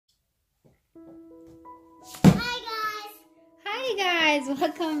Hi guys,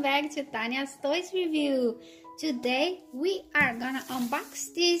 welcome back to Tanya's Toys Review. Today we are gonna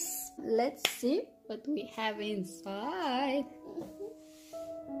unbox this. Let's see what we have inside.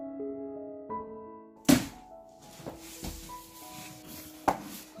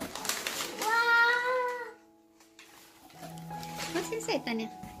 Wow! What's inside, Tanya?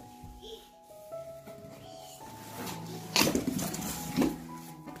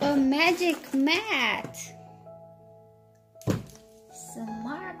 A magic mat.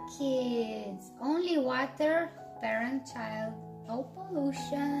 Smarkids. Only water, parent, child, no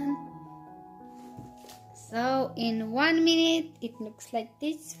pollution. So in 1 minute it looks like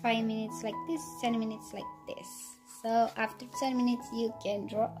this, 5 minutes like this, 10 minutes like this. So after 10 minutes you can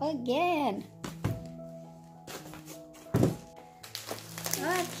draw again.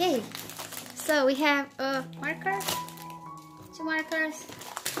 Okay, so we have a marker, 2 markers,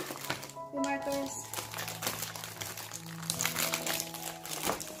 3 markers.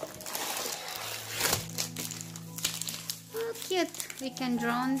 Oh, cute. We can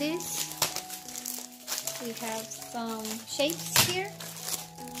draw on this. We have some shapes here.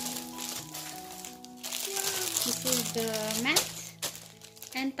 This is the mat.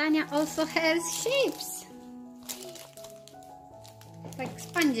 And Tanya also has shapes. Like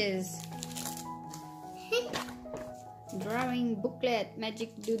sponges. Drawing booklet,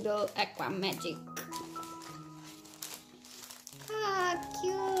 Magic Doodle Aqua Magic. Ah,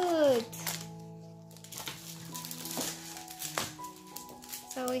 cute.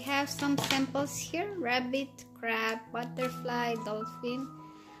 So we have some samples here: rabbit, crab, butterfly, dolphin.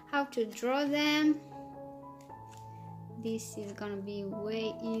 How to draw them. This is gonna be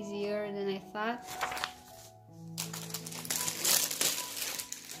way easier than I thought.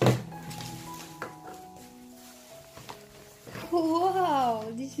 Wow,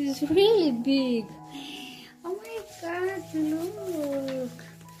 this is really big. Oh my god, look.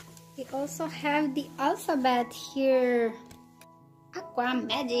 We also have the alphabet here. Aqua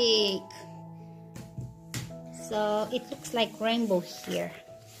Magic. So it looks like rainbow here.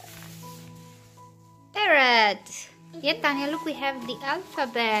 Parrot. Yeah, Tanya, look, we have the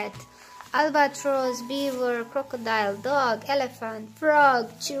alphabet. Albatross, beaver, crocodile, dog, elephant,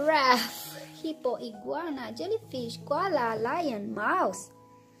 frog, giraffe, hippo, iguana, jellyfish, koala, lion, mouse,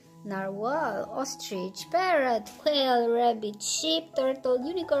 narwhal, ostrich, parrot, quail, rabbit, sheep, turtle,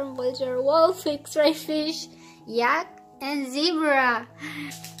 unicorn, vulture, wolf, X-ray fish, yak, and zebra.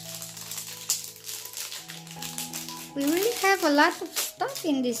 We really have a lot of stuff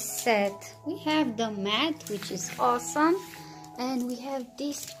in this set. We have the mat, which is awesome, and we have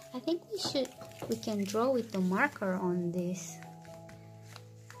this. I think we can draw with the marker on this.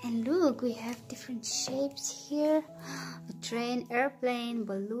 And look, we have different shapes here: a train, airplane,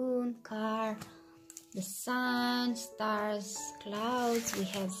 balloon, car, the sun, stars, clouds. We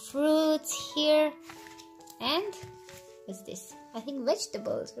have fruits here, and what's this? I think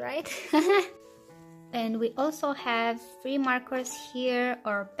vegetables, right? And we also have 3 markers here,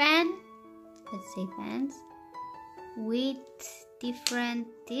 or pen. Let's say pens with different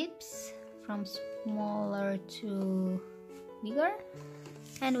tips from smaller to bigger.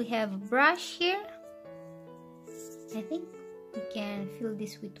 And we have a brush here. I think we can fill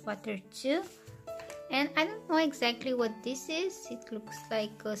this with water too. And I don't know exactly what this is. It looks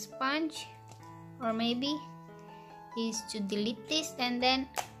like a sponge, or maybe is to delete this, and then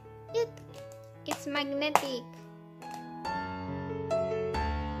it's magnetic.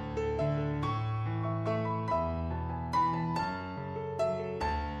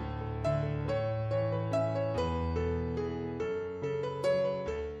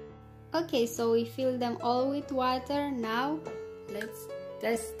 Okay, so we fill them all with water. Now let's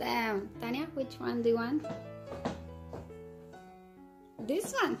test them. Tanya, which one do you want?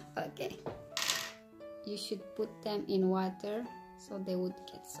 This one? Okay. You should put them in water so they would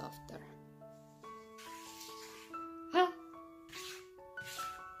get softer. Ah.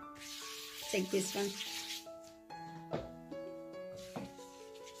 Take this one.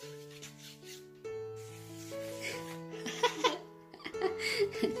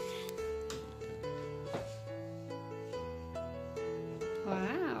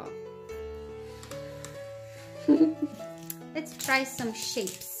 Wow. Let's try some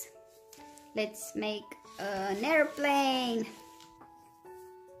shapes. Let's make an airplane.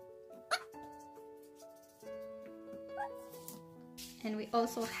 And we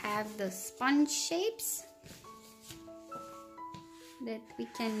also have the sponge shapes that we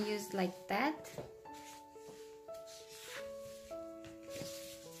can use like that.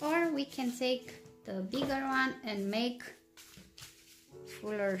 Or we can take the bigger one and make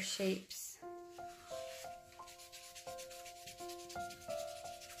fuller shapes.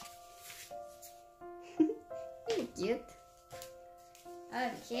 cute.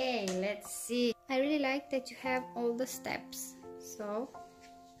 Okay, let's see. I really like that you have all the steps, so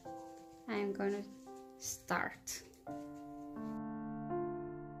I'm gonna start.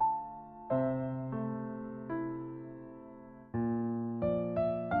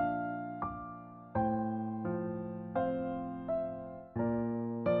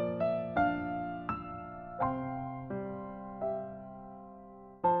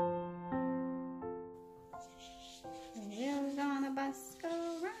 Wheels on a bus go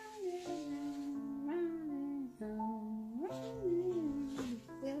round and round, round.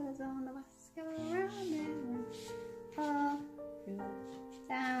 Wheels on the bus go round and round, up,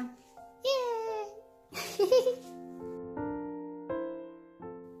 down. Yay!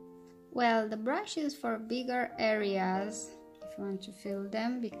 Well, the brush is for bigger areas if you want to fill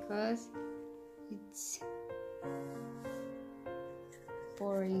them, because it's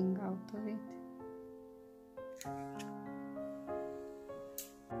pouring out of it.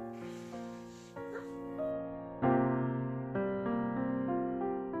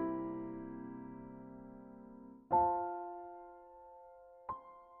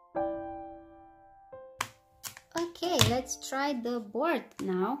 Okay, let's try the board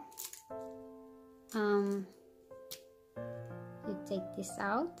now. You take this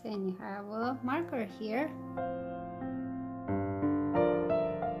out and you have a marker here.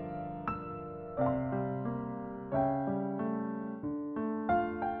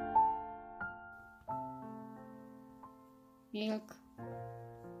 Milk,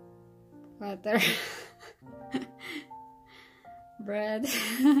 butter, bread.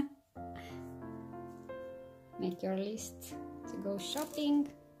 Make your list to go shopping,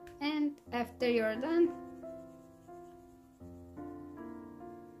 and after you're done,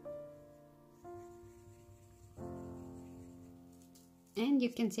 and you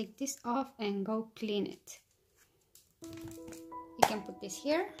can take this off and go clean it. You can put this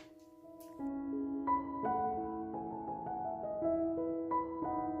here.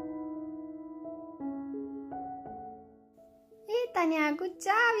 Hey Tanya, good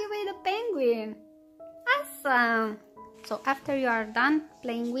job, you made a penguin. Awesome! So after you are done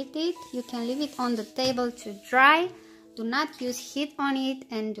playing with it, you can leave it on the table to dry. Do not use heat on it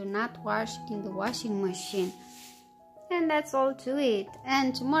and do not wash in the washing machine. And that's all to it.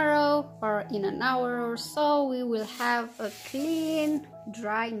 And tomorrow or in an hour or so, we will have a clean,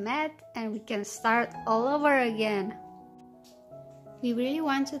 dry mat and we can start all over again. We really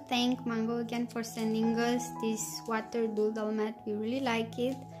want to thank Mango again for sending us this water doodle mat. We really like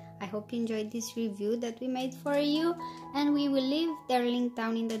it. I hope you enjoyed this review that we made for you, and we will leave their link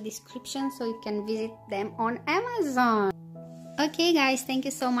down in the description so you can visit them on Amazon. Okay guys, thank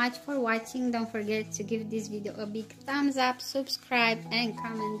you so much for watching. Don't forget to give this video a big thumbs up, subscribe and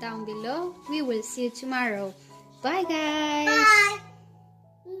comment down below. We will see you tomorrow. Bye guys!